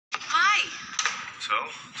So,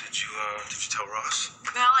 did you tell Ross?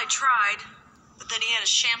 Well, I tried, but then he had a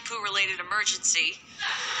shampoo-related emergency.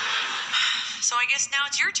 So I guess now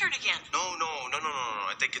it's your turn again. No.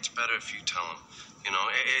 I think it's better if you tell him. You know,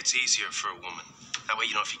 it's easier for a woman. That way,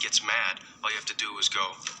 if he gets mad, all you have to do is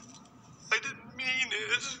go, I didn't mean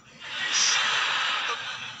it.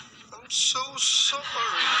 I'm so sorry.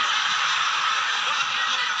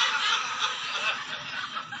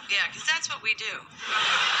 Yeah, because that's what we do.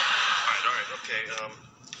 All right, okay.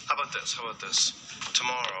 How about this?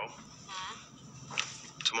 Tomorrow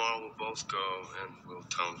we'll both go and we'll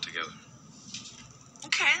tell him together.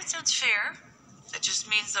 Okay, that sounds fair. That just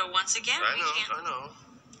means, though, once again, I know.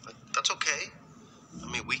 But that's okay. I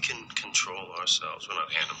mean, we can control ourselves. We're not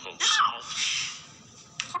animals. No.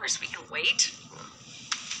 Of course we can wait.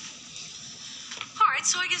 All right,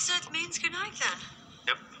 so I guess that means good night, then.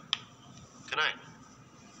 Yep. Good night.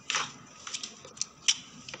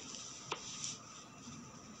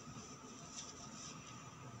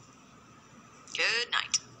 Good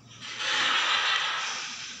night.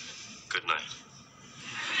 Good night.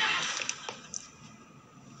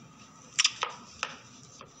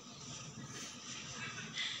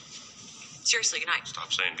 Seriously, good night.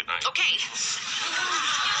 Stop saying good night. Okay.